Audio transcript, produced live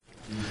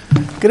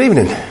Good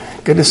evening.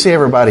 Good to see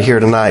everybody here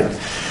tonight.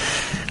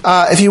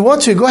 If you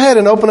want to, go ahead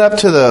and open up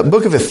to the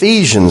book of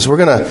Ephesians. We're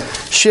going to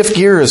shift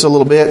gears a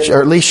little bit,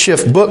 or at least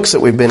shift books that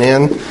we've been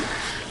in.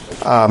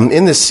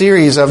 In this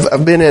series,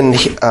 I've been in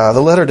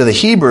the letter to the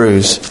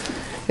Hebrews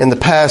in the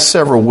past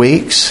several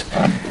weeks.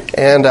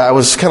 And I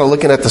was kind of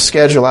looking at the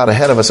schedule out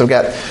ahead of us. We've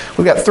got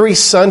 3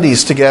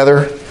 Sundays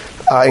together,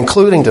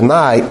 including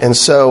tonight. And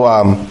so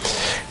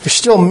there's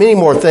still many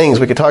more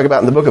things we could talk about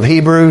in the book of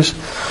Hebrews.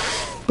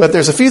 But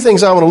there's a few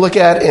things I want to look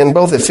at in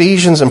both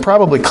Ephesians and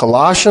probably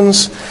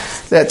Colossians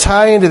that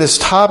tie into this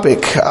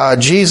topic,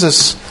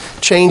 Jesus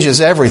changes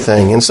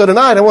everything. And so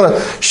tonight I want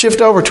to shift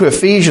over to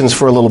Ephesians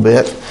for a little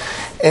bit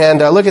and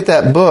look at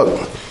that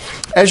book.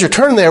 As you're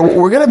turning there,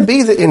 we're going to be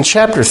in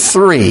chapter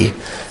 3.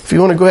 If you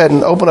want to go ahead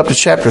and open up to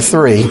chapter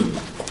 3.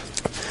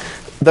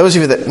 Those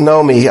of you that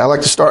know me, I like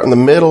to start in the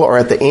middle or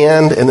at the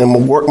end, and then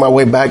we'll work my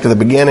way back to the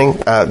beginning.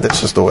 That's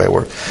just the way it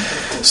works.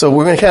 So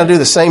we're going to kind of do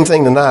the same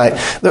thing tonight.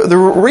 The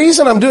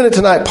reason I'm doing it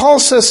tonight, Paul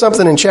says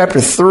something in chapter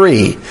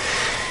 3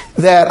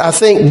 that I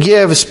think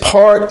gives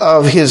part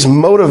of his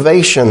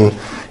motivation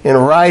in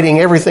writing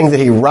everything that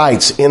he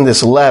writes in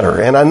this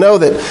letter. And I know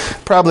that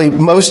probably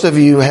most of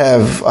you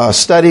have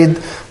studied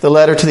the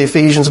letter to the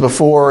Ephesians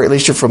before, at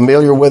least you're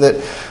familiar with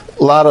it.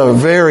 A lot of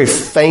very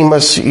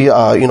famous,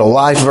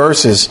 life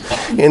verses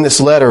in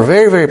this letter.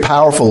 Very, very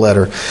powerful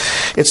letter.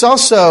 It's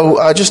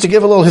also, just to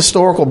give a little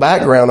historical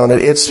background on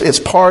it, it's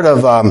part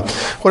of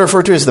what are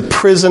referred to as the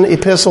prison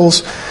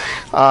epistles.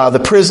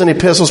 The prison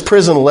epistles,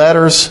 prison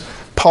letters.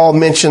 Paul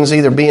mentions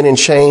either being in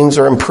chains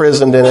or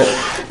imprisoned in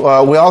it.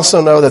 We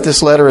also know that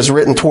this letter is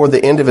written toward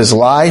the end of his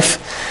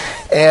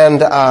life.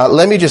 And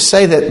let me just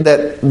say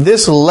that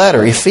this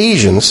letter,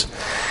 Ephesians,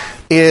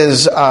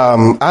 is,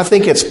 I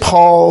think it's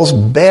Paul's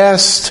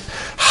best,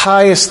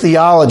 highest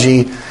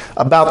theology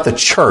about the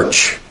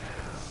church.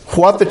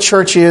 What the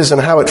church is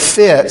and how it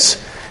fits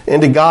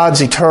into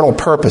God's eternal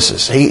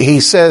purposes.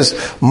 He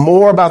says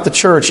more about the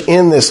church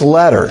in this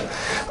letter.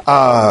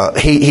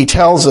 He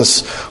tells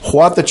us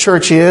what the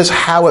church is,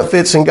 how it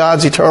fits in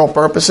God's eternal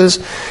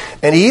purposes,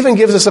 and he even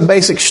gives us a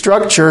basic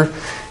structure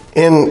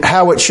in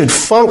how it should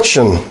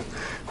function,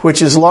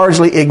 which is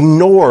largely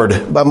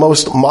ignored by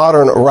most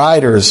modern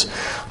writers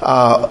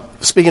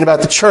speaking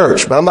about the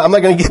church. But I'm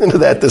not going to get into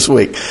that this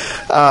week.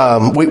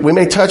 We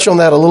may touch on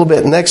that a little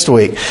bit next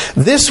week.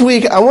 This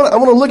week, I want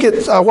to look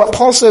at what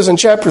Paul says in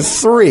chapter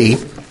 3.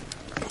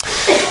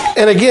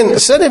 And again,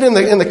 set it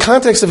in the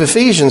context of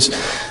Ephesians.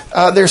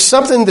 There's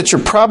something that you're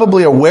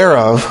probably aware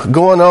of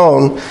going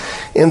on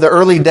in the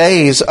early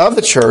days of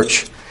the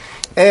church.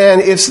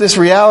 And it's this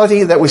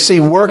reality that we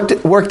see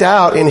worked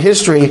out in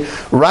history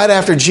right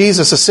after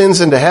Jesus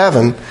ascends into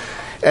heaven,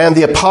 and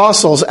the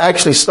apostles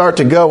actually start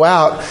to go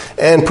out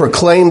and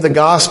proclaim the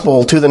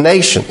gospel to the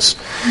nations.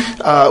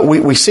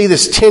 We see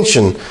this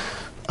tension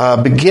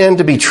begin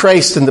to be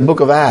traced in the book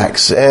of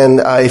Acts. And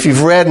if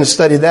you've read and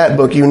studied that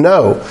book, you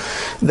know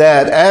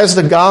that as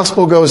the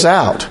gospel goes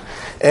out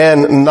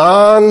and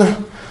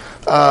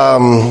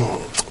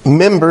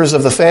members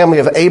of the family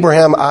of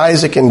Abraham,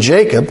 Isaac, and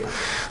Jacob,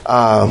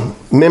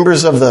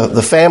 members of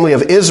the family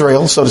of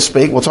Israel, so to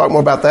speak. We'll talk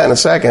more about that in a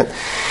second.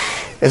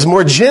 As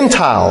more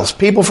Gentiles,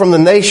 people from the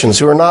nations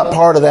who are not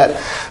part of that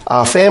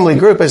family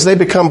group, as they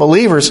become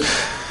believers,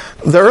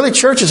 the early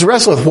church is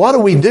wrestling with what do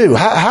we do?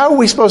 How are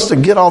we supposed to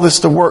get all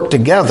this to work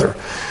together?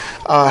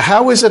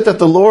 How is it that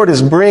the Lord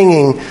is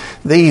bringing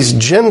these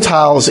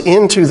Gentiles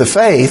into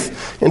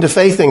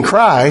faith in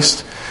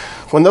Christ,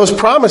 when those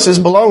promises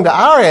belong to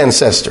our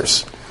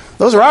ancestors?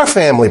 Those are our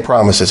family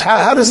promises.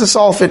 How does this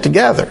all fit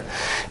together?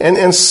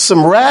 And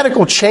some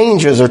radical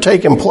changes are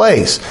taking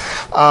place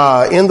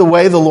in the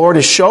way the Lord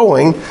is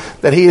showing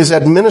that He is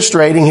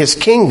administrating His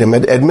kingdom,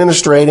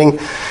 administrating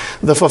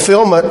the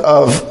fulfillment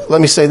of,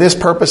 let me say this,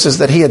 purposes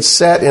that He had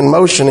set in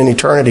motion in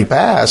eternity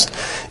past.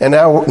 And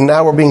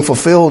now we're being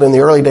fulfilled in the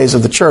early days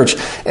of the church.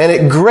 And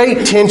at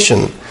great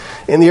tension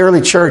in the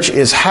early church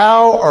is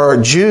how are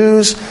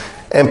Jews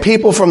and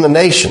people from the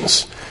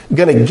nations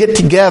going to get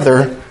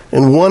together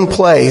in one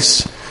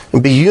place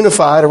and be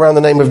unified around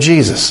the name of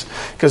Jesus.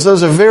 Because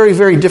those are very,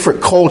 very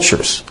different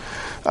cultures.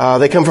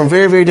 They come from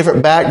very, very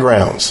different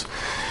backgrounds.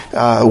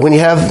 When you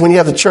have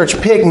the church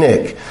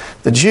picnic,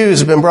 the Jews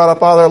have been brought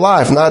up all their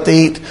life not to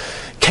eat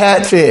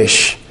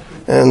catfish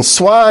and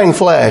swine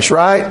flesh,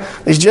 right?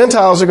 These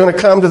Gentiles are going to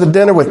come to the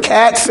dinner with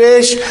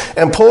catfish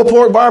and pulled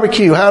pork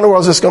barbecue. How in the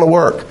world is this going to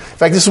work? In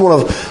fact, this is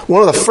one of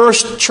the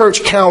first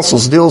church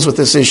councils deals with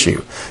this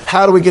issue.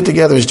 How do we get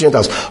together as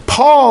Gentiles?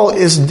 Paul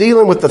is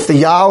dealing with the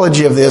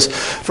theology of this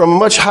from a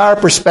much higher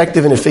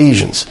perspective in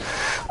Ephesians.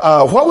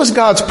 What was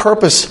God's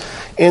purpose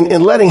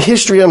in letting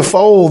history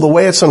unfold the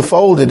way it's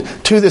unfolded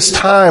to this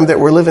time that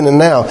we're living in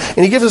now?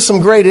 And he gives us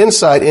some great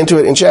insight into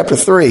it in chapter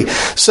 3.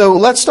 So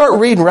let's start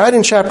reading right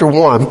in chapter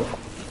 1.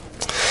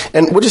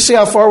 And we'll just see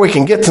how far we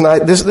can get tonight.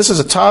 This is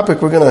a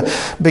topic we're going to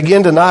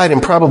begin tonight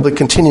and probably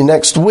continue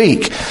next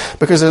week,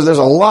 because there's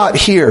a lot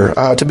here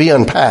to be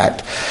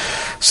unpacked.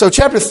 So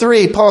chapter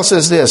 3, Paul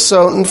says this,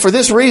 so for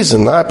this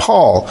reason, I,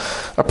 Paul,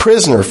 a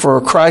prisoner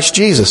for Christ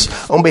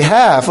Jesus, on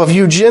behalf of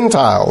you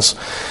Gentiles,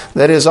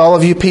 that is, all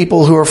of you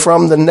people who are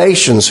from the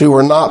nations, who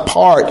are not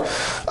part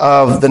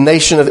of the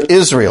nation of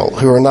Israel,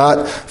 who are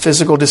not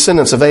physical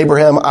descendants of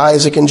Abraham,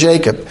 Isaac, and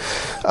Jacob.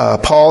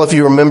 Paul, if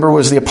you remember,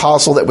 was the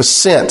apostle that was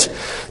sent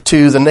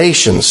to the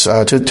nations,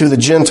 to the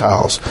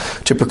Gentiles,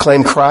 to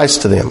proclaim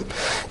Christ to them.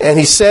 And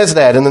he says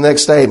that in the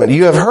next statement.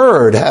 You have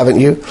heard, haven't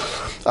you,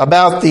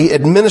 about the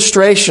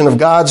administration of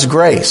God's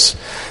grace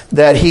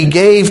that He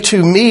gave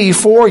to me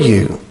for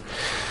you.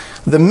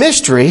 The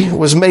mystery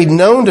was made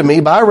known to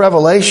me by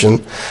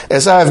revelation,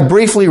 as I have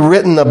briefly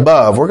written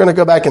above. We're going to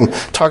go back and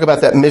talk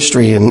about that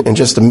mystery in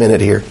just a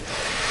minute here.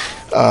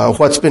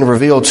 What's been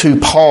revealed to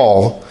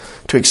Paul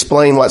to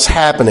explain what's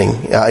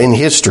happening in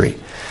history.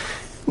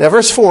 Now,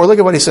 verse 4, look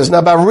at what he says.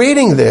 Now, by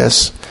reading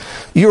this,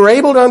 you are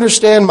able to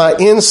understand my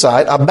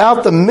insight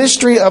about the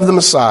mystery of the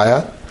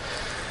Messiah.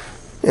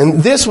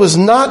 And this was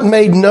not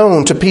made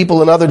known to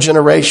people in other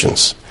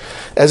generations,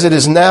 as it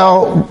has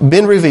now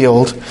been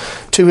revealed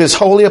to His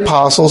holy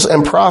apostles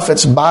and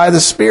prophets by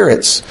the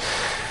spirits.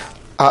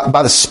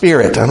 By the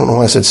Spirit. I don't know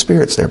why I said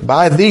spirits there.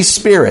 By the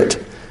Spirit.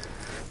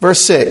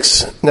 Verse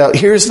 6. Now,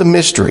 here's the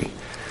mystery.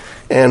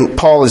 And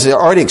Paul has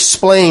already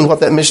explained what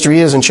that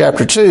mystery is in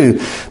chapter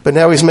 2, but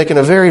now he's making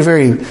a very,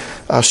 very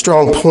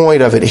strong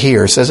point of it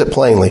here. Says it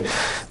plainly.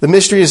 The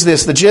mystery is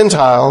this. The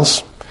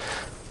Gentiles,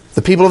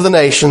 the people of the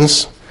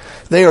nations,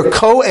 they are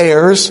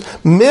co-heirs,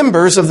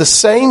 members of the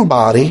same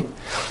body,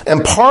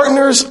 and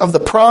partners of the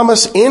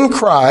promise in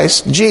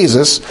Christ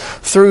Jesus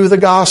through the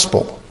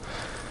gospel.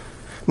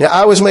 Now,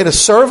 I was made a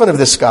servant of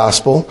this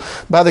gospel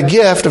by the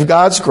gift of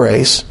God's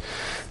grace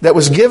that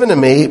was given to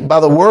me by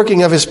the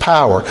working of His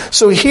power.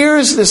 So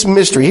here's this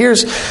mystery.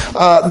 Here's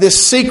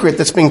this secret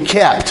that's been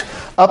kept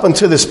up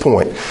until this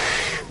point.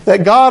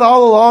 That God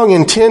all along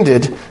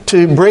intended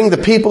to bring the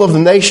people of the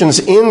nations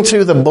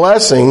into the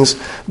blessings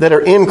that are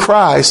in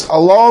Christ,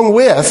 along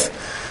with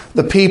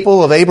the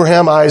people of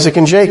Abraham, Isaac,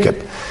 and Jacob.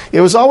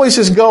 It was always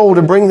His goal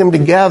to bring them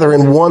together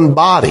in one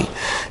body.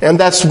 And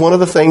that's one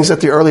of the things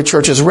that the early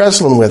church is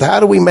wrestling with.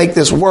 How do we make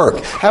this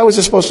work? How is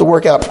this supposed to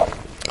work out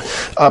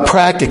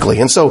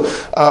practically? And so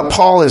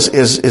Paul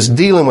is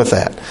dealing with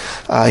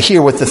that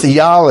here with the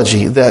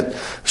theology that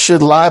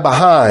should lie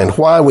behind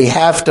why we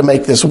have to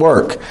make this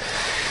work.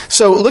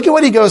 So look at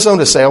what he goes on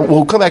to say.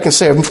 We'll come back and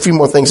say a few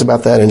more things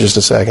about that in just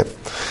a second.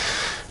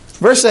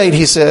 Verse 8,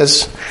 he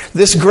says,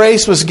 this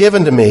grace was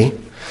given to me,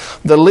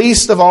 the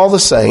least of all the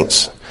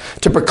saints,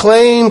 to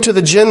proclaim to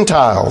the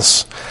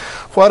Gentiles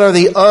what are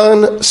the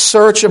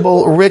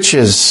unsearchable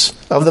riches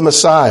of the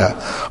Messiah,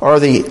 or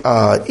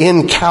the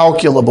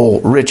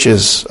incalculable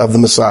riches of the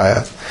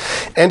Messiah,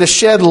 and to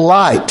shed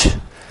light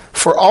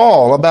for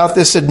all about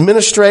this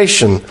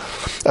administration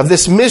of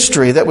this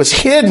mystery that was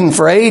hidden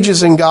for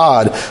ages in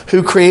God,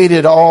 who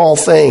created all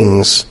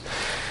things.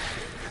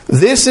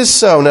 This is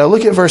so. Now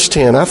look at verse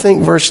 10. I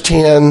think verse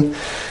 10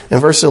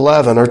 and verse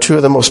 11 are two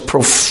of the most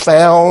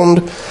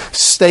profound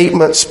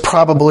statements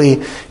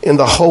probably in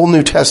the whole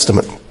New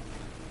Testament.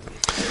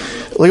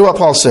 Look at what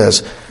Paul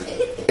says.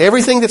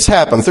 Everything that's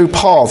happened through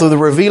Paul, through the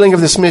revealing of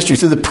this mystery,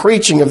 through the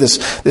preaching of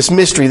this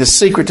mystery, this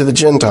secret to the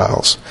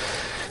Gentiles,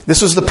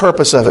 this was the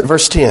purpose of it.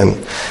 Verse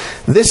 10.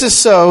 This is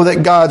so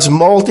that God's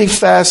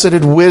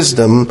multifaceted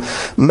wisdom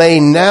may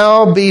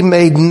now be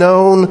made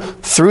known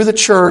through the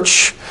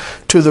church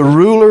to the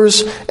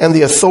rulers and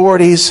the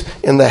authorities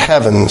in the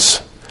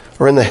heavens,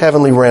 or in the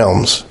heavenly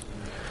realms.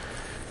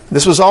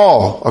 This was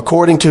all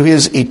according to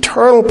His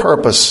eternal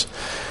purpose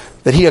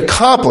that He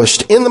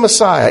accomplished in the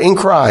Messiah, in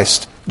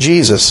Christ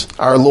Jesus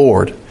our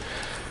Lord.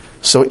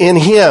 So in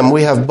Him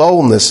we have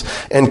boldness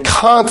and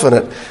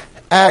confident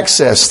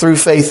access through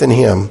faith in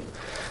Him.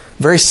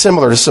 Very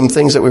similar to some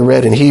things that we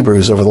read in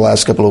Hebrews over the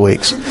last couple of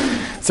weeks.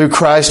 Through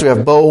Christ we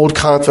have bold,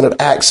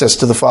 confident access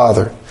to the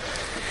Father.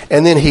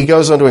 And then he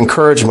goes on to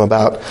encourage them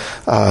about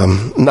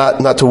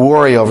not to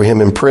worry over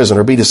him in prison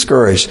or be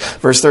discouraged.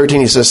 Verse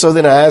 13 he says, so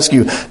then I ask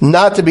you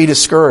not to be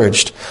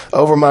discouraged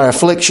over my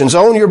afflictions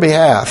on your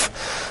behalf,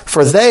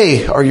 for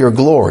they are your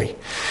glory.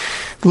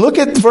 Look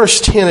at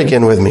verse 10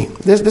 again with me.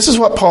 This is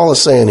what Paul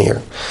is saying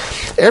here.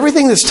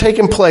 Everything that's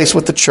taken place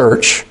with the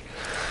church,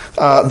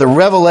 the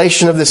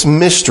revelation of this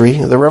mystery,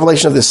 the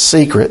revelation of this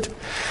secret,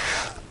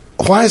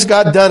 why has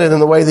God done it in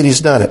the way that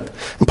He's done it?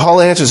 And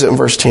Paul answers it in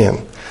verse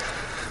 10.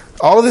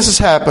 All of this has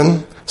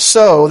happened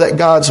so that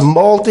God's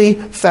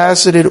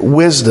multifaceted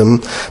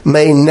wisdom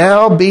may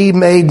now be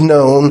made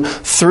known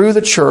through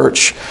the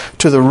church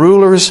to the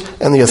rulers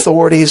and the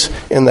authorities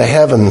in the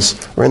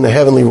heavens, or in the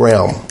heavenly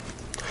realm.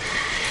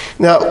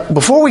 Now,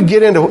 before we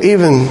get into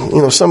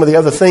even some of the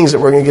other things that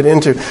we're going to get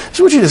into, I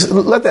just want you to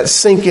let that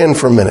sink in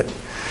for a minute.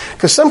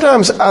 Because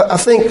sometimes I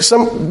think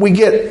we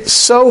get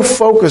so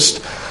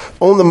focused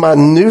on the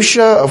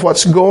minutia of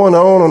what's going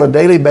on a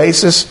daily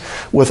basis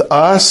with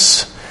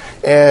us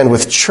and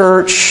with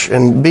church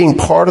and being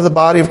part of the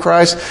body of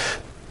Christ.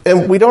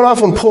 And we don't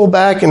often pull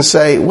back and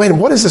say, wait,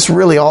 what is this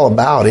really all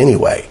about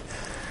anyway?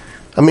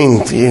 I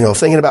mean,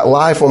 thinking about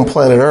life on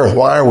planet Earth.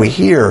 Why are we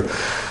here?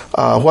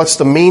 What's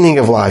the meaning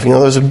of life?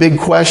 Those are big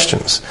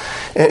questions.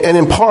 And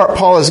in part,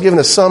 Paul has given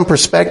us some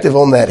perspective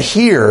on that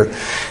here.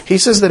 He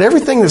says that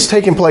everything that's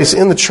taking place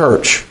in the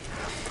church,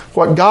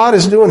 what God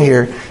is doing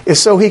here is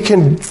so he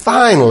can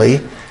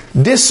finally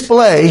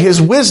display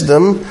his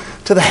wisdom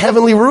to the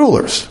heavenly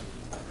rulers.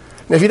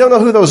 Now, if you don't know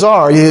who those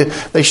are,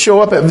 they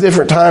show up at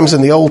different times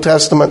in the Old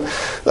Testament.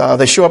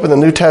 They show up in the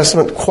New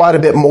Testament quite a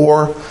bit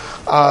more.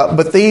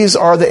 But these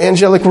are the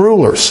angelic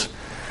rulers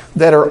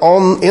that are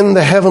in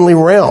the heavenly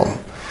realm.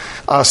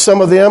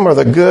 Some of them are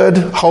the good,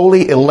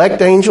 holy,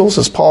 elect angels,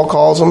 as Paul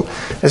calls them,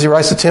 as he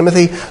writes to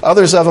Timothy.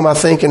 Others of them, I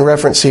think, in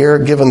reference here,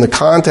 given the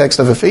context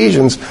of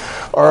Ephesians,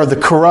 are the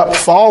corrupt,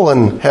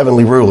 fallen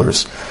heavenly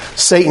rulers.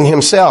 Satan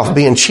himself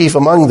being chief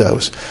among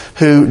those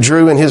who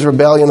drew in his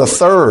rebellion a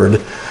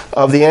third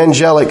of the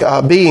angelic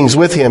beings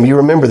with him. You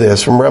remember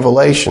this from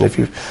Revelation, if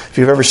you've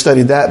ever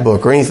studied that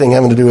book or anything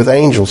having to do with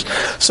angels.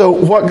 So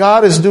what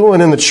God is doing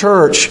in the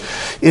church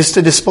is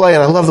to display,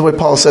 and I love the way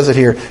Paul says it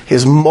here,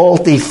 his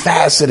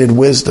multifaceted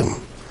wisdom.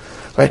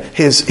 Right?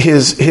 His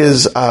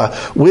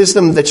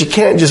wisdom that you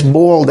can't just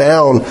boil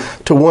down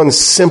to one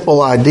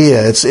simple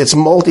idea. It's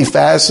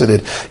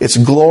multifaceted. It's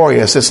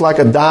glorious. It's like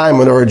a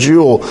diamond or a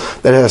jewel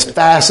that has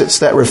facets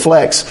that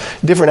reflects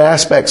different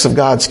aspects of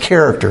God's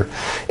character.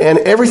 And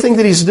everything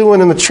that he's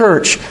doing in the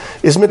church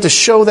is meant to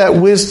show that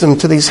wisdom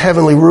to these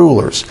heavenly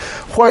rulers.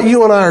 What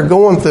you and I are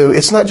going through,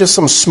 it's not just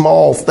some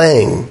small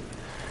thing.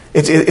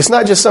 It's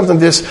not just something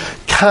that just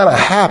kind of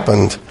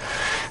happened.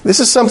 This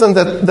is something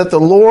that the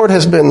Lord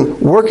has been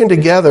working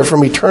together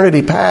from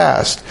eternity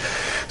past,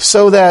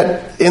 so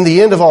that in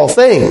the end of all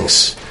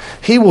things,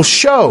 he will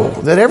show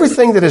that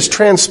everything that has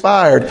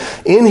transpired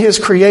in his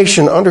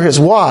creation under his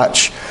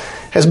watch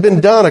has been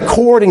done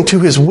according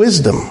to his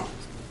wisdom.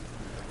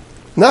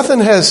 Nothing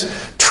has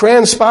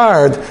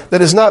transpired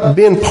that has not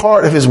been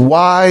part of his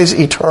wise,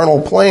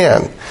 eternal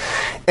plan.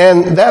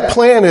 And that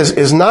plan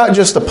is not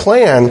just a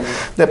plan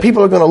that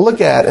people are going to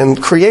look at and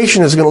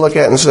creation is going to look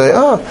at and say,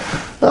 oh,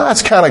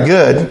 that's kind of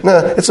good.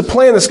 No, it's a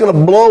plan that's going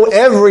to blow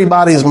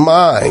everybody's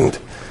mind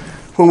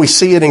when we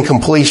see it in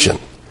completion.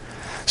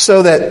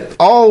 So that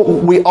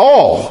we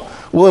all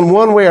will in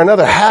one way or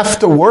another have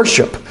to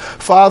worship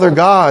Father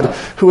God,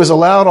 who has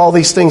allowed all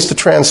these things to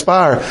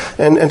transpire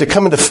and to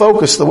come into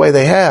focus the way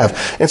they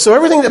have. And so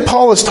everything that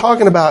Paul is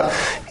talking about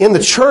in the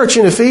church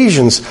in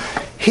Ephesians,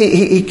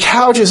 he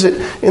couches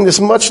it in this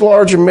much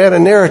larger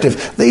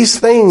meta-narrative. These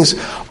things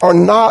are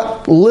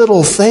not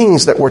little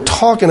things that we're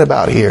talking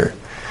about here.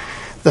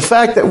 The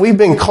fact that we've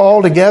been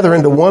called together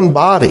into one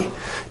body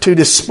to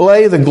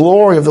display the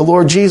glory of the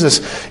Lord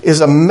Jesus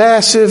is a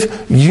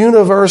massive,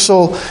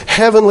 universal,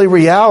 heavenly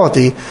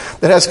reality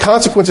that has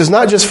consequences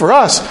not just for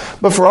us,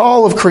 but for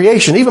all of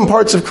creation, even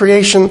parts of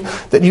creation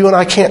that you and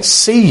I can't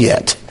see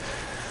yet,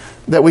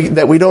 that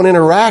we don't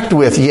interact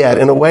with yet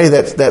in a way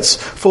that's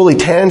fully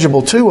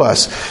tangible to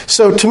us.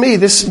 So to me,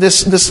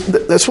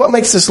 that's what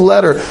makes this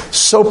letter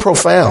so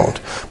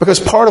profound, because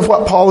part of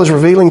what Paul is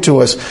revealing to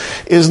us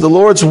is the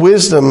Lord's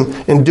wisdom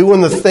in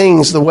doing the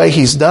things the way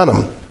he's done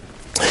them.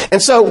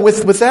 And so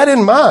with that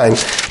in mind,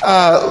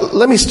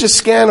 let me just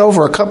scan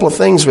over a couple of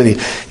things with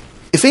you.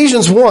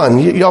 Ephesians 1,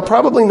 y'all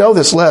probably know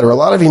this letter. A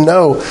lot of you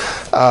know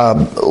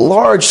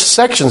large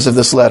sections of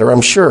this letter,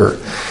 I'm sure.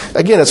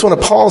 Again, it's one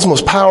of Paul's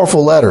most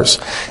powerful letters.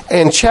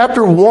 And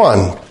chapter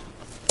 1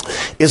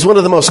 is one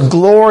of the most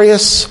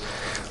glorious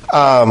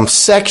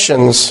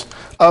sections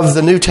of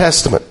the New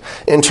Testament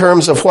in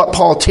terms of what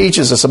Paul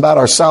teaches us about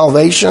our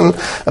salvation,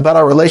 about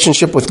our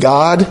relationship with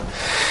God.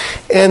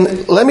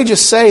 And let me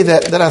just say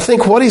that I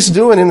think what he's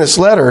doing in this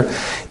letter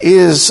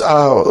is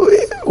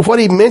what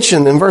he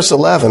mentioned in verse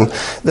 11,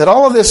 that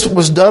all of this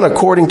was done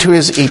according to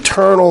his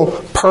eternal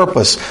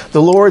purpose,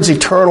 the Lord's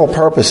eternal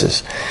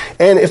purposes.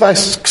 And if I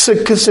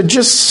could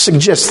just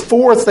suggest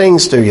 4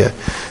 things to you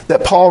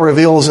that Paul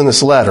reveals in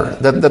this letter,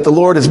 that the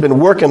Lord has been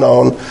working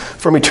on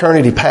from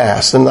eternity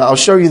past. And I'll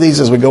show you these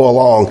as we go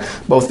along,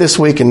 both this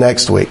week and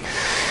next week.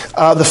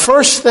 The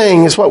first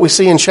thing is what we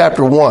see in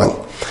chapter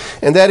 1.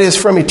 And that is,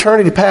 from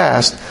eternity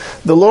past,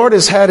 the Lord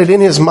has had it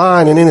in his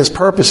mind and in his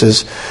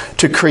purposes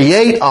to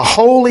create a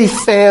holy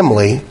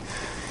family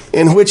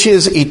in which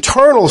his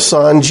eternal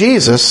Son,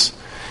 Jesus,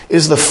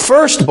 is the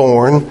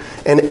firstborn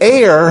and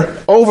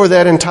heir over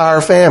that entire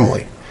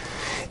family.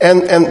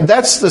 And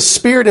that's the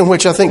spirit in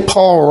which I think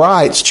Paul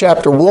writes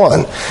chapter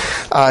 1,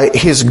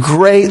 his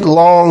great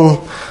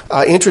long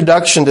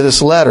introduction to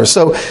this letter.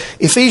 So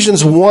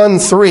Ephesians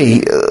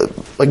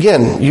 1:3,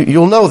 again,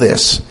 you'll know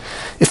this.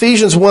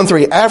 Ephesians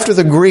 1:3, after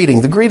the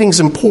greeting's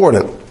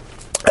important.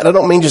 And I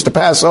don't mean just to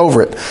pass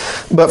over it,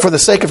 but for the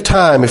sake of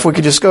time, if we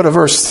could just go to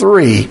verse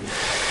 3,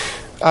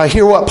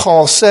 hear what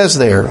Paul says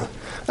there.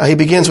 He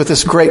begins with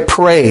this great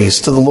praise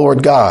to the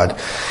Lord God.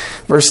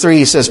 Verse 3,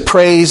 he says,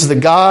 praise the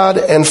God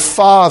and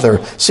Father.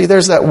 See,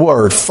 there's that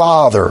word,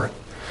 Father.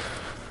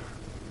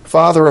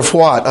 Father of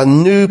what? A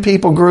new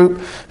people group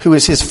who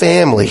is his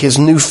family, his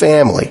new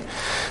family.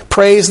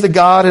 Praise the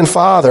God and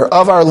Father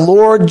of our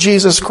Lord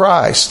Jesus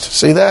Christ.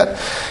 See that?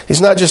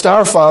 He's not just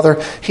our Father.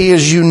 He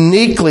is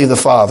uniquely the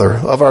Father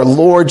of our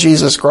Lord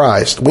Jesus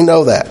Christ. We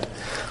know that.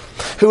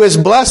 Who has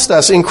blessed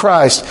us in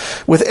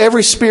Christ with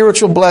every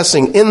spiritual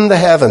blessing in the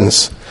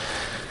heavens.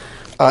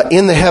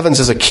 In the heavens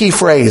is a key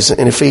phrase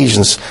in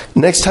Ephesians.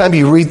 Next time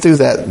you read through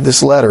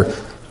this letter,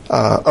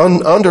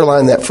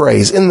 underline that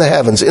phrase, in the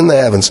heavens, in the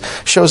heavens.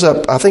 Shows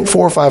up, I think,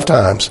 4 or 5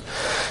 times.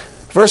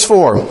 Verse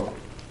 4.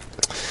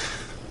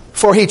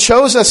 For he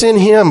chose us in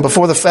him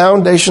before the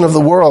foundation of the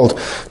world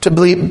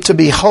to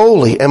be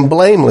holy and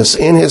blameless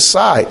in his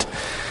sight.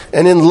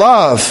 And in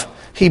love,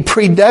 he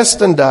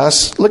predestined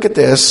us, look at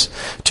this,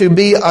 to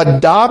be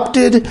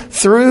adopted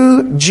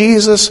through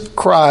Jesus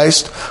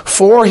Christ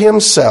for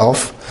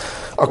himself,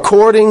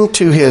 according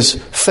to his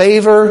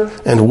favor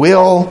and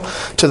will,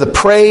 to the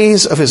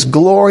praise of his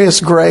glorious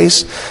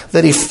grace,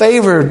 that he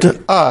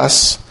favored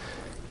us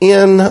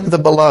in the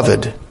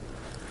beloved.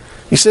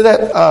 You see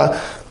that?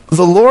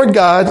 The Lord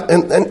God,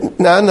 and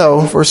now I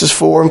know verses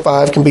 4 and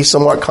 5 can be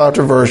somewhat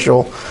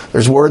controversial.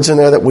 There's words in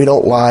there that we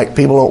don't like,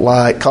 people don't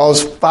like,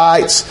 cause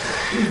fights.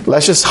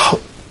 Let's just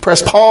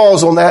press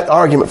pause on that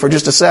argument for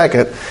just a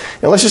second.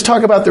 And let's just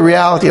talk about the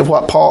reality of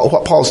what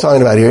Paul's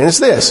talking about here. And it's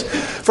this.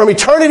 From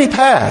eternity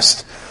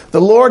past, the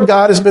Lord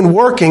God has been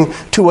working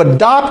to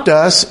adopt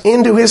us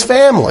into his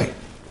family.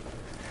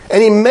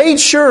 And he made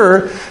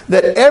sure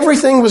that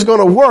everything was going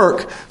to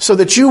work so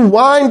that you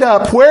wind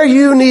up where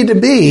you need to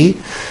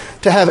be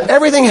to have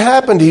everything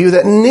happen to you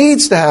that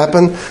needs to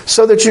happen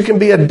so that you can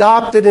be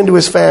adopted into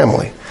his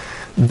family.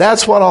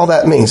 That's what all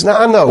that means. Now,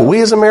 I know,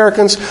 we as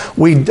Americans,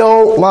 we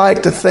don't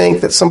like to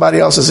think that somebody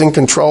else is in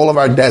control of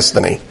our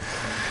destiny.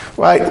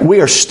 Right?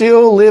 We are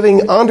still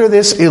living under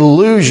this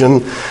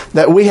illusion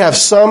that we have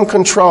some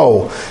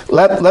control.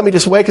 Let me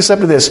just wake us up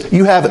to this.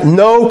 You have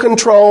no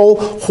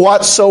control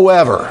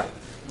whatsoever.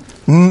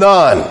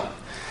 None.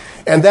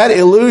 And that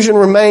illusion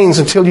remains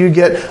until you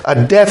get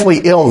a deathly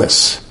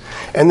illness.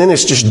 And then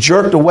it's just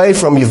jerked away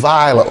from you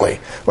violently.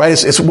 Right?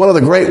 It's one of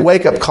the great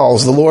wake-up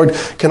calls the Lord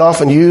can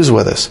often use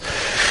with us.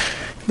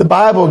 The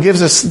Bible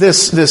gives us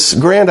this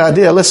grand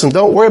idea. Listen,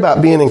 don't worry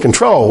about being in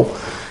control.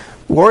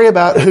 Worry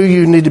about who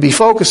you need to be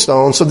focused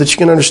on so that you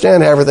can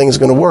understand how everything is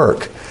going to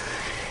work.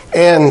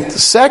 And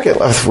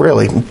second,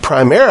 really,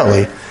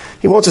 primarily,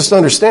 he wants us to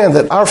understand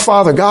that our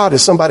Father God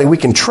is somebody we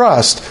can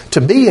trust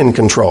to be in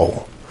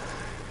control.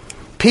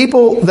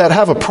 People that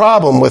have a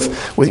problem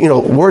with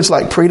words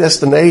like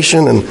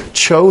predestination and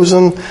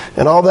chosen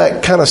and all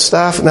that kind of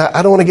stuff. Now,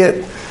 I don't want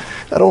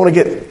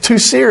to get too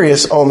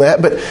serious on that,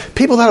 but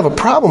people that have a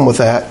problem with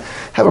that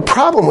have a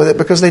problem with it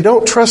because they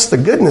don't trust the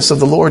goodness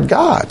of the Lord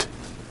God.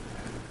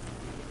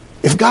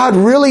 If God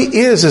really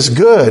is as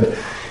good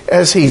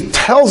as he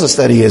tells us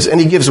that he is,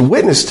 and he gives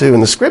witness to in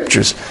the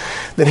scriptures,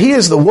 that he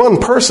is the one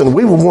person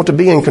we will want to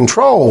be in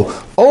control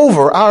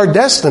over our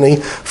destiny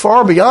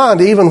far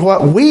beyond even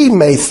what we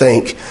may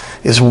think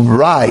is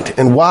right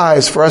and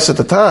wise for us at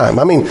the time.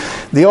 I mean,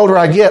 the older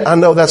I get, I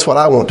know that's what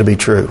I want to be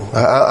true.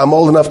 I'm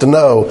old enough to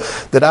know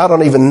that I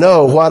don't even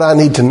know what I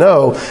need to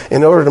know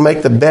in order to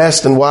make the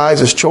best and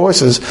wisest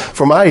choices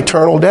for my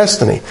eternal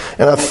destiny.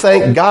 And I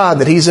thank God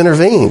that he's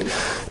intervened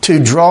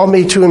to draw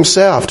me to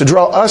himself, to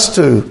draw us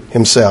to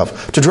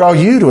himself, to draw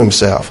you to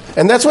himself.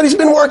 And that's what he's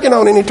been working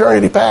on in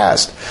eternity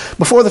past,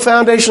 before the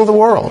foundation of the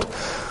world.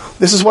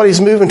 This is what he's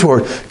moving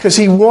toward, because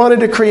he wanted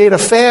to create a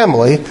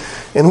family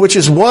in which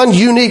his one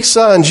unique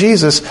son,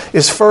 Jesus,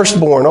 is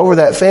firstborn over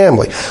that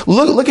family.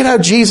 Look at how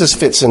Jesus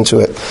fits into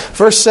it.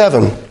 Verse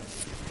 7,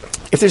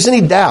 if there's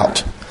any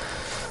doubt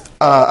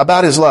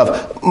about his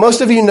love,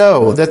 most of you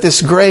know that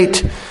this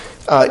great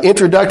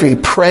introductory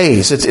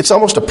praise, it's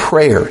almost a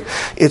prayer.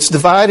 It's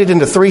divided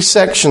into 3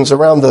 sections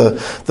around the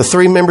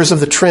 3 members of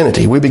the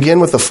Trinity. We begin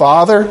with the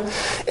Father,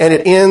 and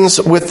it ends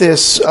with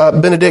this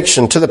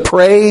benediction, to the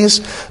praise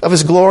of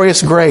his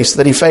glorious grace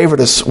that he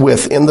favored us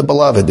with in the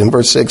beloved, in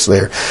verse 6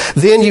 there.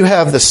 Then you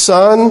have the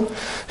Son,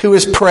 who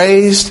is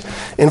praised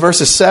in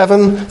verses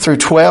 7 through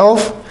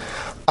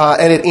 12,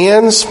 and it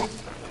ends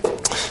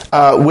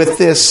with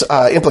this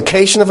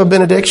implication of a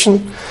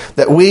benediction,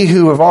 that we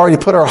who have already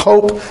put our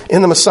hope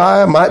in the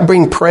Messiah might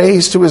bring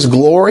praise to his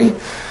glory.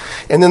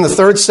 And then the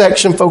 3rd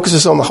section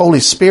focuses on the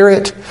Holy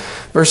Spirit,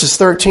 verses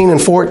 13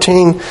 and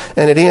 14,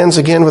 and it ends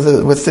again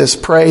with this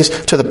praise,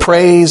 to the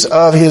praise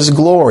of his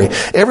glory.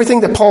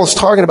 Everything that Paul is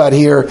talking about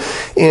here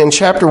in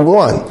chapter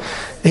 1,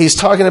 he's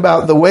talking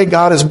about the way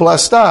God has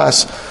blessed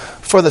us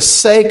for the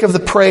sake of the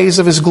praise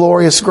of his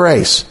glorious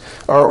grace,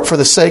 or for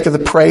the sake of the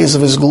praise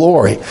of his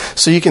glory.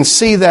 So you can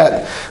see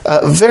that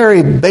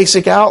very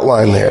basic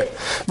outline there.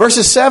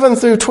 Verses 7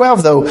 through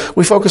 12, though,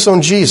 we focus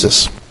on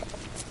Jesus.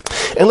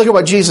 And look at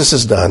what Jesus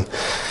has done.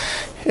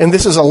 And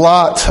this is a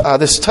lot.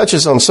 This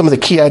touches on some of the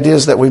key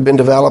ideas that we've been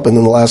developing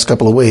in the last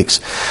couple of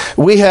weeks.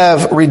 We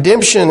have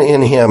redemption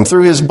in him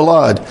through his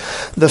blood,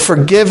 the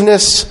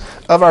forgiveness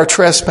of our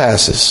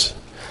trespasses.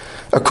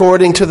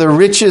 according to the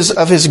riches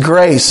of his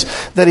grace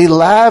that he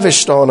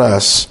lavished on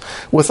us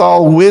with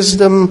all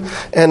wisdom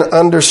and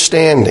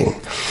understanding.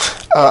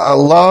 I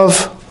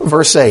love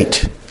verse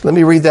 8. Let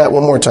me read that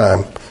one more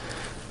time.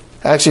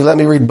 Actually, let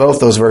me read both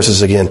those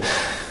verses again.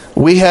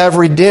 We have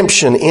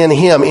redemption in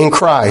him, in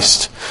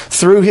Christ,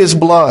 through his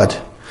blood,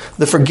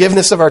 the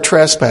forgiveness of our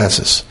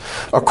trespasses,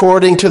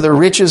 according to the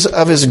riches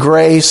of his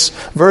grace,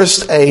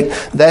 verse 8,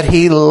 that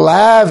he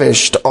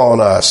lavished on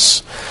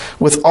us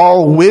with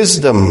all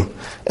wisdom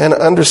and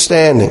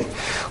understanding.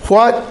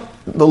 What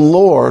the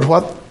Lord,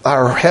 what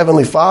our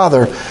Heavenly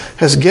Father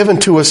has given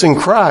to us in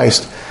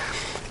Christ,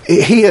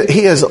 He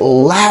has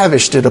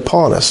lavished it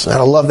upon us. And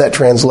I love that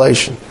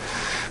translation.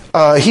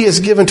 He has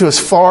given to us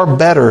far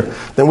better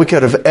than we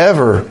could have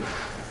ever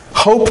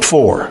hoped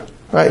for.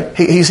 Right?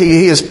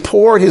 He has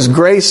poured his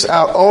grace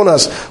out on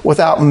us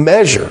without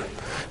measure.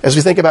 As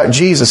we think about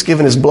Jesus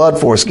giving his blood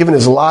for us, giving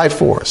his life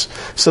for us,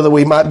 so that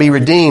we might be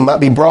redeemed,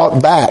 might be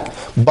brought back,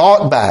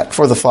 bought back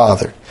for the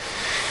Father.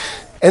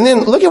 And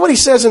then look at what he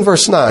says in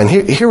verse 9.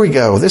 Here we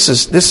go. This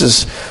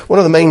is one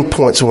of the main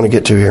points I want to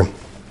get to here.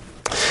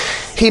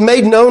 He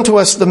made known to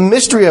us the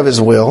mystery of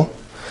his will,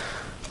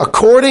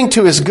 according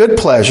to his good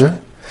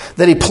pleasure,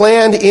 that he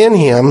planned in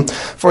him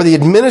for the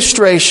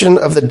administration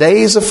of the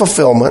days of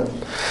fulfillment,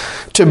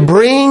 to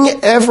bring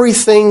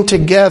everything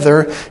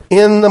together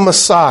in the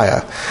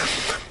Messiah.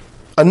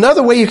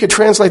 Another way you could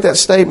translate that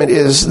statement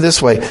is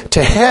this way: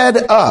 to head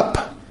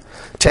up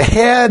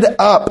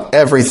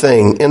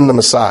everything in the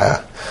Messiah,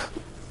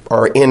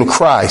 or in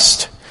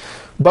Christ,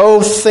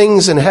 both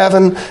things in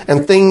heaven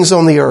and things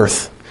on the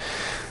earth.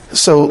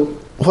 So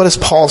what is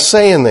Paul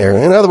saying there?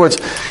 In other words,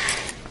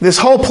 this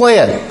whole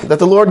plan that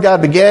the Lord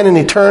God began in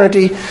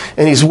eternity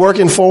and he's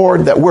working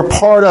forward, that we're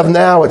part of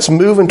now, it's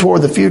moving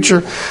toward the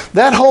future,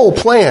 that whole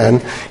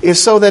plan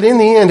is so that in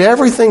the end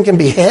everything can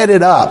be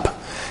headed up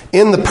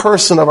in the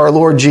person of our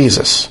Lord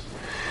Jesus.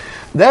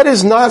 That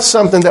is not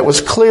something that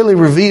was clearly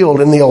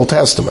revealed in the Old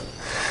Testament.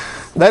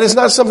 That is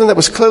not something that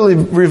was clearly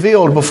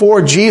revealed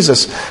before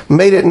Jesus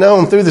made it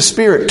known through the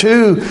Spirit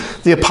to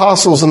the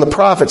apostles and the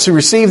prophets who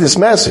received this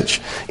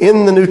message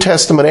in the New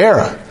Testament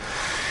era.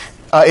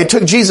 It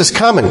took Jesus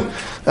coming,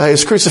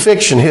 his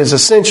crucifixion, his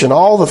ascension,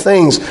 all the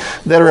things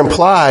that are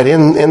implied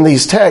in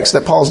these texts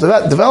that Paul's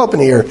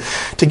developing here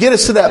to get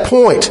us to that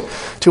point,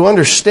 to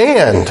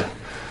understand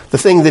the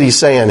thing that he's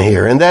saying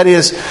here. And that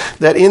is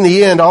that in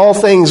the end, all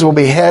things will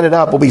be headed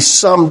up, will be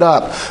summed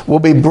up, will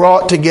be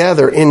brought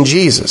together in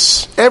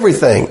Jesus.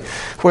 Everything,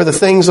 whether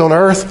things on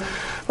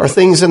earth or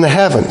things in the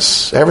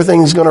heavens,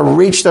 everything's going to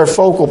reach their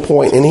focal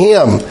point in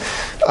him.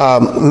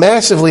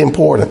 Massively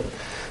important.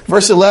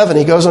 Verse 11,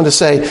 he goes on to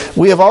say,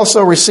 we have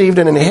also received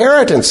an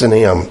inheritance in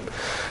him,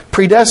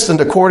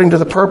 predestined according to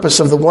the purpose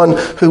of the one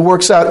who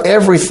works out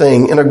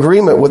everything in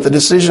agreement with the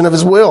decision of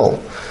his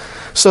will,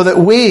 so that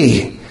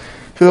we,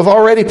 who have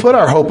already put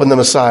our hope in the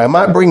Messiah,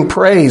 might bring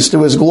praise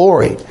to his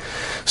glory.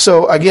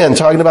 So again,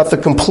 talking about the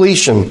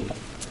completion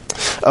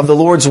of the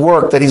Lord's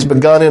work that he's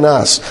begun in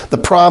us, the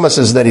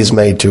promises that he's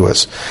made to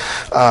us,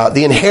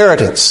 the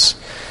inheritance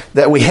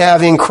that we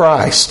have in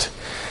Christ.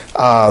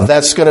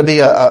 That's going to be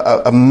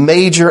a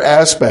major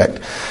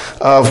aspect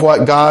of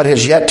what God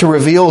has yet to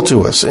reveal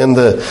to us in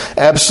the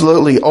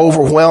absolutely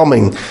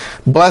overwhelming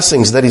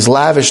blessings that he's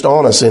lavished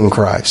on us in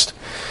Christ.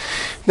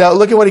 Now,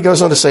 look at what he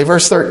goes on to say,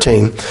 verse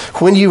 13.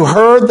 When you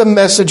heard the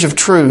message of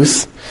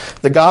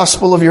truth, the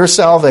gospel of your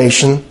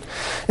salvation,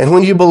 and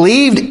when you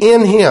believed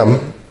in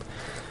him,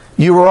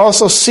 you were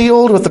also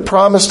sealed with the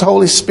promised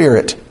Holy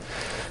Spirit.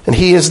 And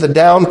he is the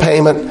down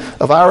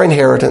payment of our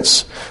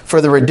inheritance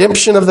for the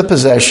redemption of the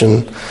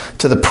possession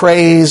to the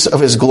praise of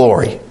his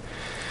glory.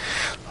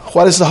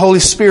 What does the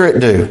Holy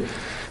Spirit do?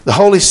 The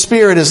Holy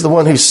Spirit is the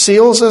one who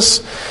seals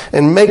us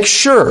and makes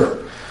sure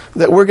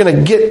that we're going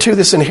to get to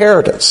this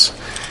inheritance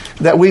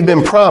that we've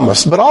been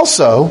promised. But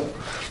also,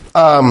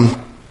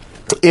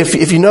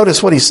 if you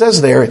notice what he says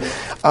there,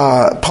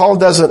 Paul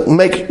doesn't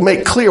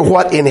make clear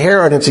what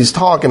inheritance he's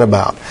talking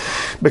about,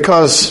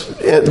 because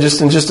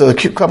just in a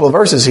couple of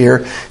verses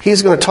here,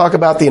 he's going to talk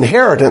about the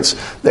inheritance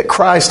that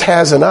Christ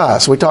has in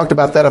us. We talked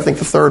about that, I think,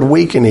 the third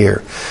week in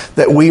here,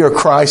 that we are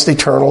Christ's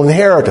eternal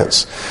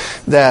inheritance,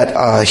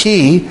 that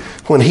he,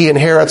 when he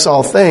inherits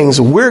all things,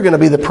 we're going to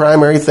be the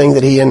primary thing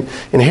that he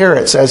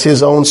inherits as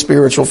his own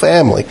spiritual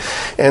family.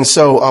 And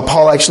so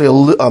Paul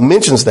actually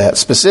mentions that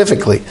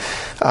specifically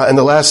in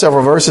the last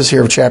several verses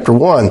here of chapter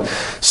 1.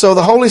 So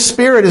the Holy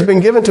Spirit has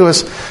been given to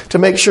us to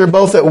make sure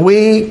both that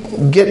we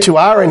get to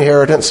our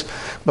inheritance,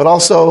 but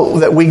also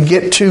that we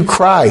get to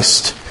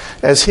Christ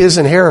as his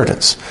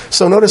inheritance.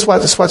 So notice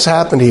what's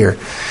happened here.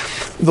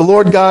 The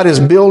Lord God is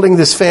building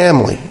this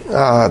family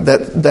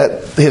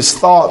that his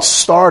thoughts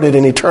started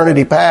in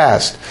eternity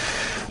past.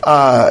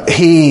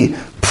 He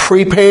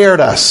prepared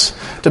us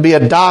to be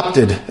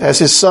adopted as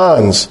His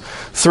sons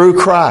through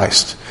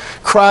Christ.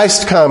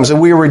 Christ comes and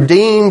we are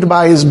redeemed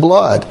by His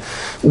blood.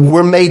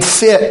 We're made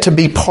fit to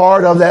be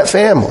part of that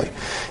family.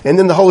 And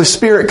then the Holy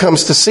Spirit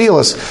comes to seal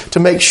us to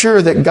make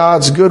sure that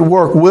God's good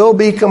work will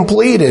be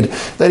completed,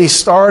 that He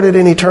started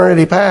in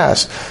eternity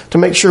past, to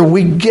make sure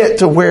we get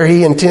to where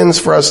He intends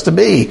for us to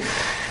be.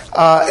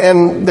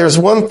 And there's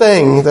one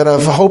thing that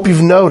I hope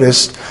you've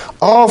noticed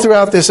all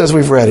throughout this as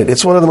we've read it.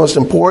 It's one of the most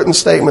important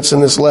statements in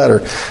this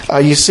letter.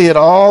 You see it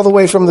all the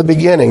way from the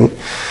beginning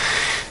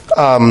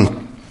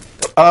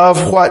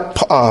of what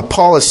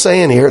Paul is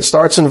saying here. It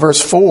starts in verse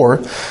 4.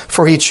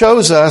 For He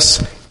chose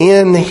us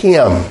in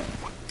Him.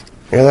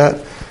 Hear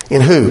that?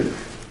 In who?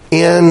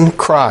 In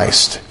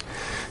Christ.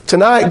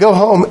 Tonight, go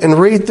home and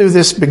read through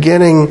this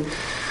beginning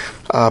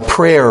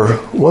prayer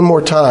one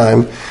more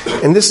time.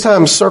 And this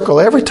time, circle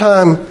every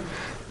time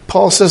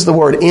Paul says the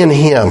word in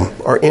Him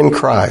or in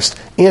Christ.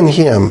 In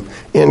Him,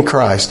 in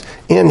Christ.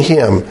 In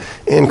Him,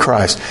 in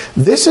Christ.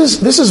 This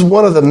is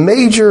one of the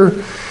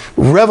major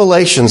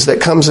revelations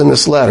that comes in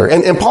this letter.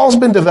 And Paul's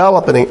been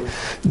developing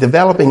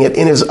it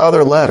in his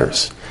other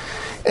letters.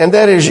 And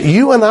that is,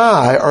 you and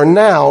I are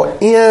now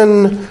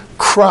in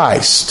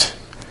Christ.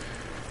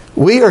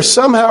 We are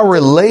somehow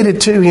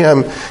related to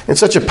Him in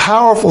such a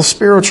powerful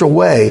spiritual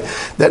way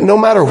that no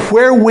matter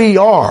where we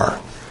are,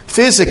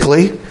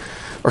 physically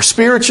or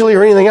spiritually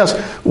or anything else,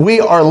 we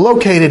are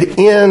located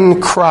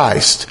in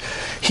Christ.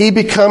 He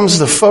becomes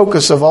the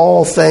focus of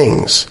all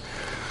things.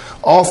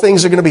 All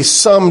things are going to be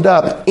summed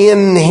up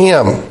in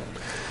Him.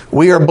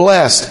 We are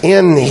blessed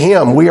in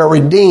Him. We are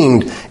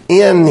redeemed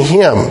in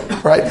Him.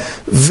 Right?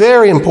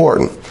 Very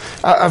important.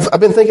 I've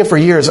been thinking for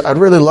years, I'd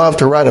really love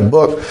to write a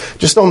book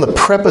just on the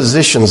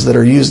prepositions that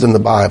are used in the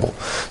Bible.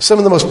 Some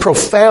of the most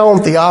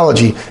profound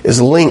theology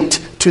is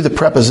linked to the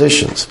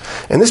prepositions.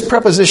 And this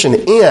preposition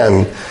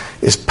in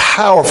is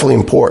powerfully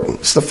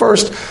important. It's the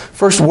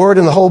first word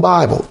in the whole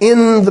Bible.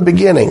 In the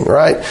beginning,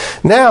 right?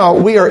 Now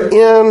we are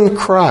in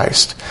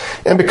Christ.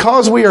 And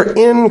because we are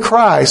in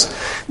Christ,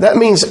 that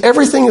means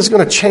everything is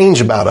going to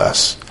change about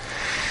us.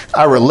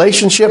 Our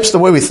relationships, the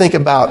way we think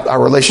about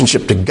our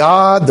relationship to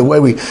God, the way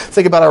we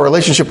think about our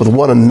relationship with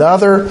one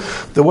another,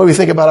 the way we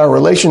think about our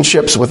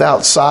relationships with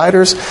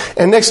outsiders.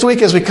 And next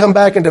week, as we come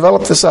back and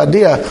develop this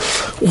idea,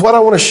 what I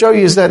want to show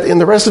you is that in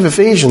the rest of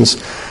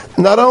Ephesians,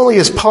 not only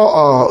is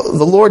Paul,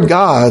 the Lord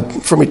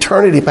God from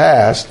eternity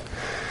past,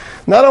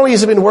 not only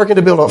has He been working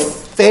to build a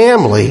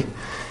family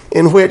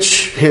in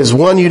which His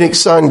one unique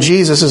Son,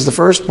 Jesus, is the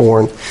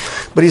firstborn,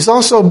 but He's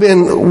also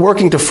been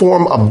working to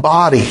form a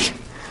body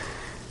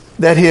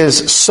that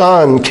His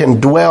Son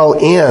can dwell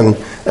in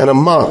and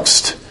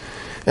amongst,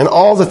 and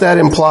all that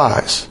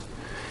implies.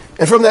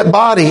 And from that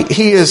body,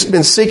 He has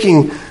been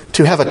seeking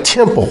to have a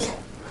temple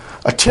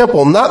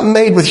not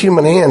made with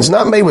human hands,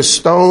 not made with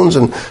stones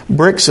and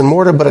bricks and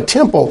mortar, but a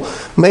temple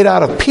made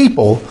out of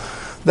people,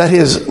 that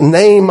His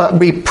name might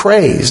be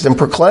praised and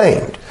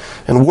proclaimed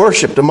and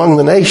worshipped among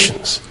the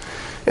nations.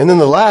 And then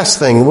the last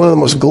thing, one of the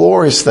most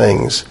glorious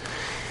things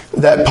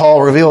that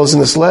Paul reveals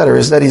in this letter,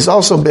 is that He's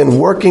also been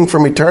working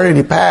from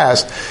eternity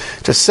past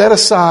to set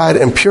aside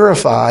and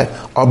purify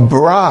a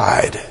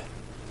bride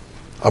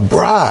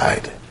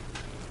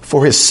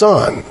for His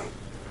Son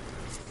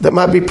that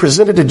might be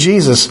presented to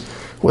Jesus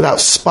without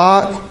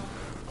spot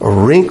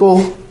or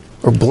wrinkle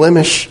or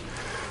blemish,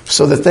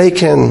 so that they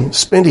can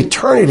spend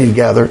eternity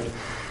together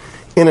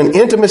in an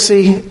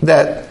intimacy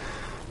that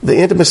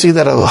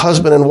a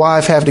husband and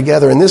wife have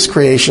together in this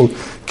creation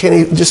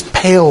just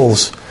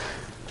pales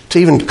to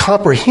even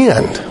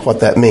comprehend what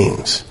that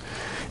means.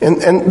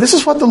 And this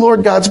is what the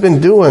Lord God's been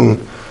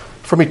doing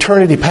from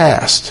eternity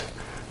past.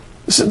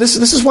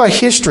 This is why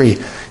history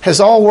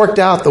has all worked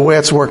out the way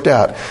it's worked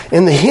out.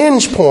 And the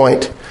hinge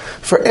point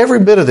for every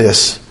bit of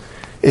this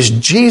is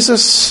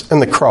Jesus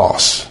and the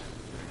cross.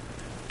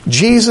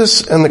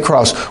 Jesus and the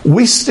cross.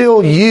 We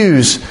still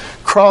use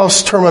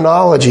cross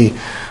terminology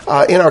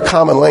in our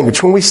common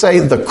language. When we say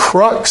the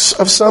crux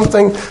of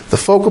something, the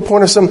focal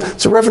point of something,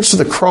 it's a reference to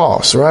the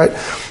cross, right?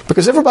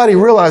 Because everybody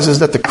realizes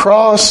that the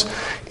cross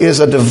is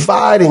a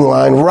dividing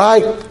line,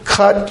 right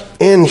cut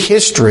in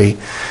history,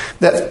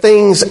 that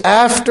things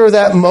after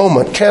that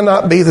moment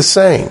cannot be the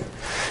same.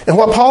 And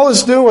what Paul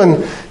is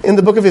doing in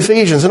the book of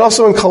Ephesians and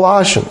also in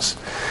Colossians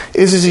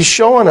is He's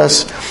showing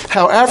us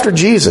how after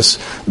Jesus,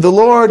 the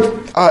Lord,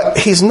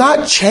 He's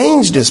not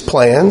changed His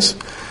plans.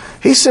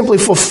 He's simply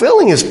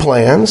fulfilling His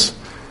plans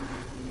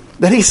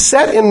that He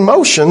set in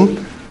motion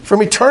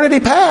from eternity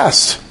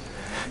past.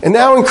 And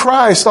now in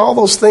Christ, all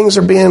those things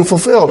are being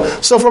fulfilled.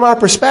 So from our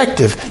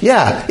perspective,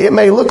 yeah, it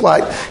may look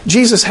like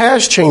Jesus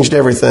has changed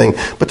everything.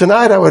 But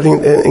tonight I would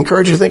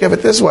encourage you to think of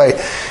it this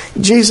way.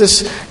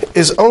 Jesus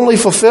is only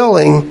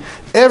fulfilling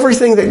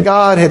everything that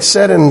God had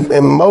set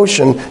in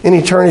motion in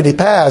eternity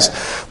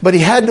past, but he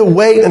had to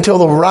wait until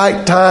the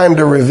right time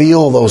to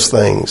reveal those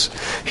things.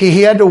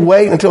 He had to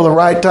wait until the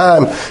right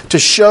time to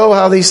show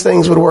how these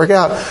things would work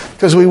out,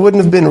 because we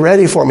wouldn't have been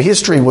ready for them.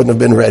 History wouldn't have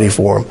been ready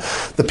for them.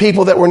 The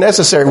people that were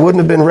necessary wouldn't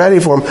have been ready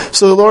for them.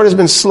 So the Lord has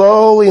been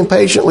slowly and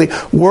patiently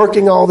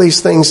working all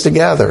these things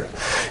together.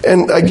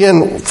 And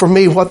again, for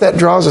me, what that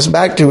draws us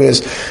back to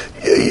is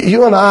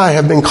you and I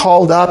have been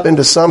called up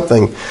into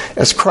something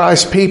as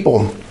Christ's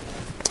people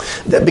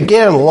that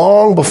began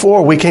long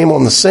before we came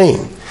on the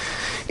scene.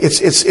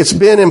 It's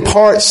been in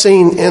part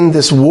seen in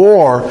this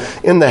war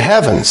in the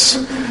heavens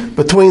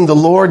between the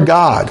Lord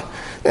God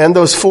and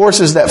those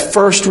forces that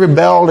first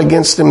rebelled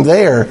against him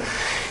there.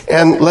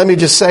 And let me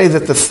just say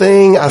that the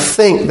thing I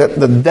think that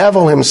the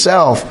devil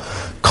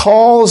himself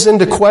calls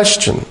into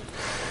question,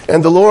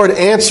 and the Lord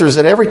answers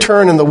at every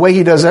turn in the way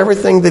he does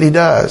everything that he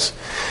does,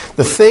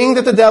 the thing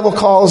that the devil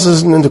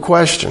calls into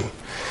question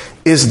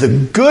is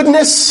the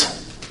goodness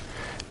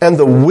and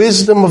the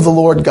wisdom of the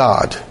Lord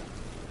God.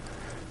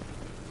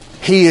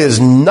 He is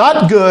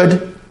not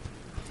good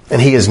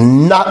and he is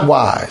not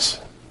wise.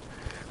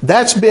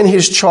 That's been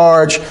his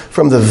charge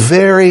from the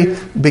very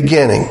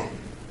beginning.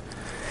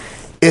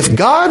 If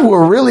God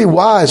were really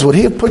wise, would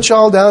he have put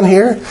y'all down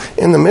here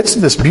in the midst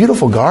of this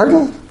beautiful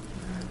garden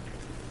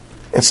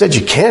and said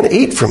you can't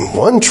eat from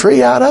one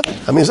tree out of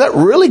it? I mean, is that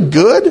really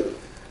good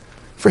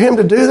for him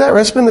to do that?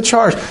 That's been the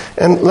charge.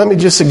 And let me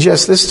just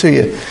suggest this to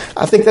you.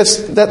 I think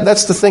that's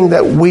the thing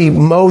that we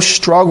most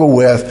struggle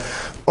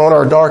with on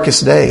our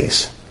darkest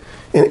days,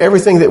 in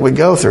everything that we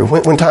go through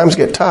when times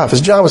get tough.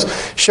 As John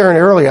was sharing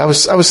earlier, I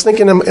was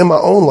thinking in my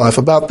own life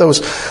about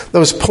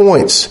those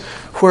points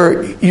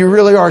where you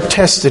really are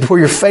tested, where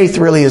your faith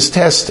really is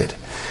tested,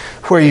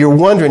 where you're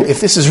wondering if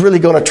this is really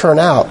going to turn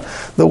out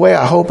the way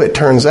I hope it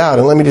turns out.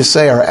 And let me just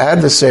say, our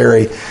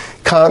adversary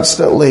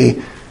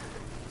constantly,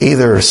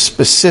 either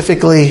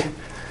specifically,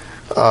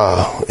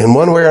 in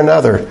one way or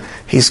another,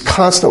 he's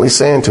constantly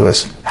saying to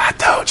us, I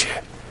told you,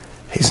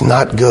 he's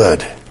not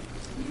good.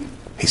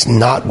 He's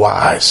not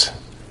wise.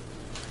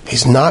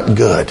 He's not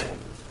good.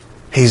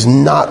 He's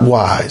not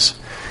wise.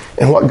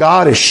 And what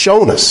God has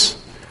shown us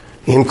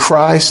in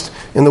Christ,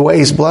 in the way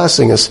he's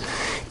blessing us,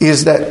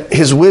 is that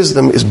his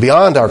wisdom is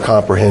beyond our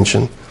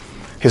comprehension,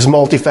 his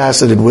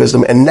multifaceted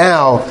wisdom. And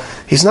now,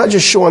 he's not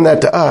just showing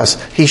that to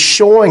us, he's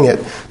showing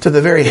it to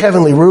the very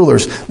heavenly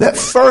rulers that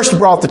first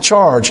brought the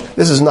charge,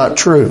 this is not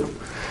true.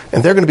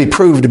 And they're going to be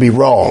proved to be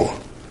wrong.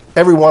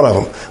 Every one of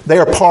them. They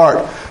are part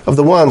of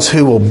the ones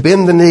who will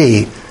bend the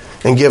knee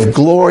and give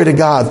glory to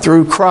God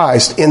through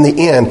Christ in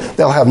the end.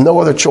 They'll have no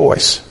other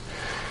choice.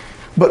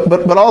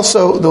 But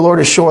also the Lord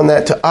is showing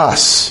that to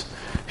us,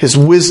 his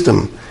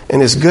wisdom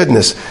and his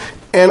goodness.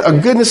 And a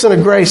goodness and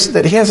a grace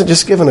that he hasn't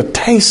just given a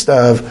taste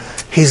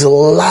of, he's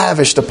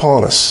lavished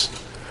upon us.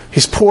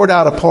 He's poured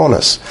out upon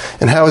us.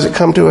 And how has it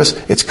come to us?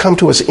 It's come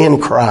to us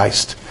in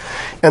Christ.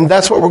 And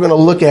that's what we're going to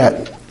look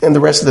at in the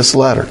rest of this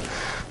letter.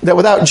 That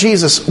without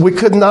Jesus, we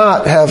could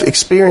not have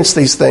experienced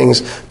these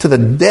things to the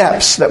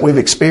depths that we've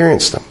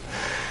experienced them.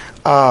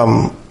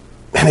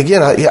 And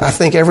again, I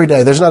think every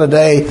day, there's not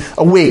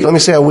a week, let me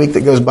say a week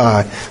that goes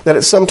by, that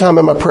at some time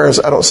in my prayers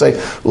I don't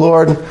say,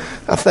 Lord,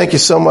 I thank you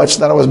so much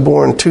that I was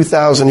born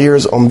 2,000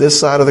 years on this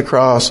side of the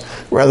cross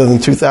rather than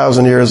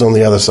 2,000 years on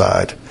the other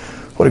side.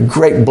 What a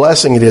great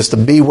blessing it is to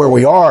be where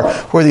we are,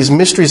 where these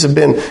mysteries have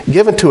been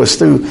given to us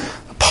through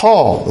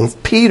Paul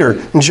and Peter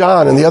and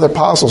John and the other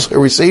apostles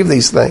who received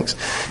these things.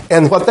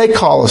 And what they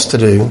call us to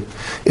do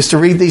is to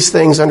read these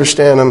things,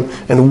 understand them,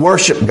 and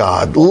worship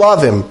God,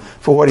 love him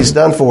for what he's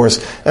done for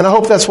us. And I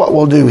hope that's what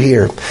we'll do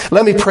here.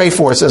 Let me pray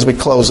for us as we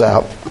close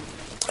out,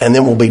 and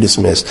then we'll be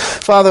dismissed.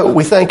 Father,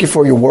 we thank you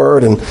for your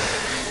word. And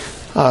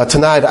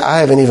tonight I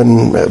haven't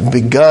even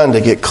begun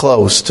to get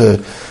close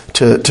to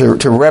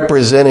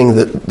representing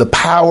the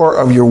power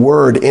of your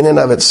word in and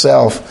of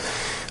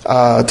itself,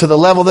 to the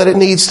level that it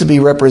needs to be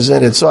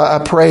represented. So I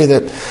pray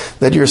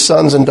that your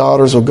sons and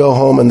daughters will go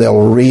home and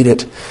they'll read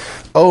it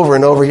over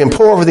and over again.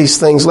 Pour over these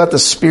things. Let the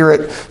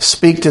Spirit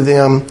speak to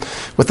them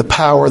with the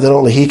power that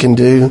only he can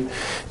do.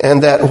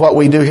 And that what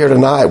we do here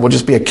tonight will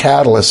just be a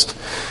catalyst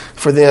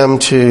for them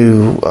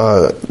to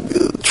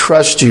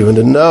trust you and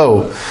to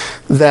know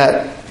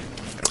that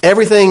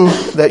everything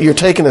that you're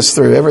taking us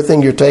through,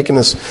 everything you're taking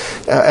us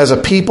as a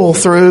people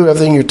through,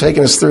 everything you're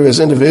taking us through as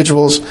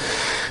individuals,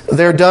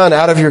 they're done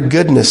out of your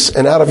goodness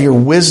and out of your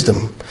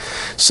wisdom,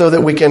 so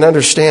that we can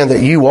understand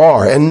that you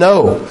are and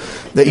know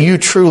that you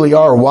truly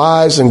are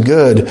wise and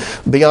good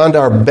beyond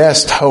our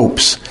best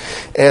hopes.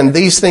 And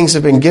these things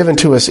have been given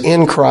to us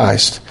in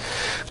Christ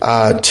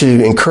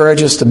to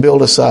encourage us, to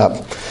build us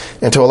up,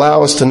 and to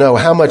allow us to know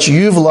how much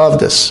you've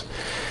loved us,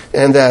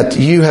 and that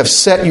you have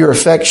set your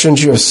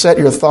affections, you have set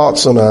your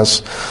thoughts on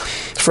us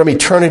from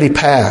eternity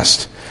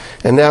past.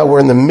 And now we're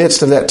in the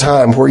midst of that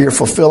time where you're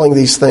fulfilling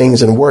these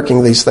things and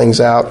working these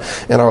things out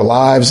in our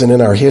lives and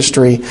in our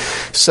history,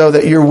 so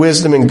that your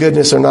wisdom and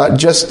goodness are not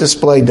just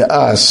displayed to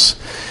us,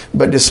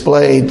 but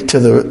displayed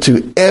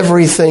to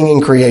everything in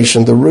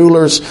creation, the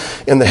rulers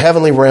in the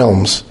heavenly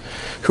realms,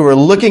 who are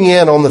looking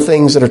in on the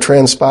things that are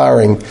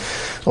transpiring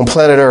on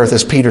planet Earth,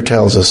 as Peter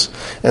tells us.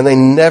 And they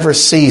never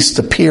cease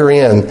to peer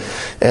in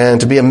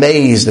and to be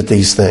amazed at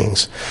these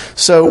things.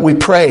 So we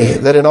pray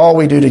that in all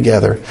we do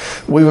together,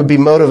 we would be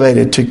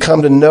motivated to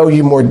come to know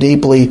you more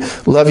deeply,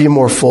 love you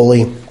more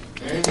fully,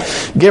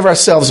 give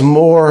ourselves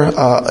more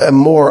and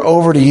more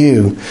over to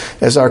you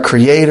as our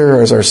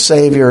Creator, as our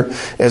Savior,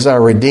 as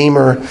our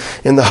Redeemer,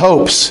 in the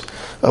hopes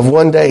of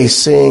one day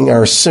seeing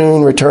our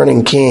soon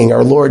returning King,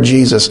 our Lord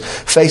Jesus,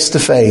 face to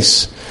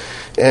face,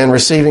 and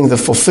receiving the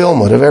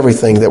fulfillment of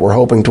everything that we're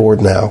hoping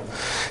toward now.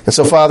 And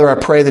so, Father, I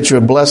pray that you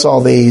would bless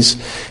all these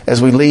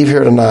as we leave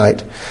here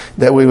tonight,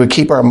 that we would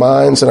keep our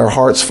minds and our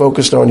hearts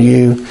focused on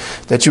you,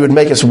 that you would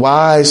make us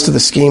wise to the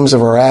schemes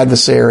of our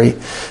adversary,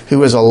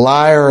 who is a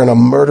liar and a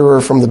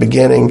murderer from the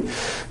beginning,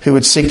 who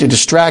would seek to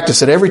distract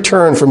us at every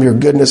turn from your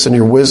goodness and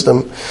your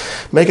wisdom.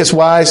 Make us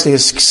wise to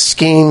his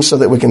schemes so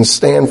that we can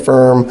stand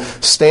firm,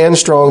 stand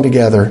strong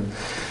together,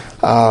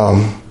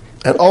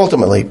 and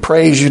ultimately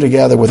praise you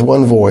together with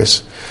one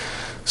voice,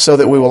 so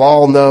that we will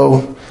all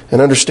know and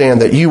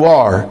understand that you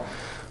are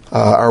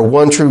our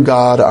one true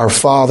God, our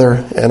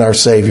Father, and our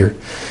Savior.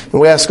 And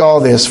we ask all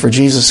this for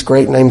Jesus'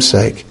 great name's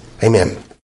sake. Amen.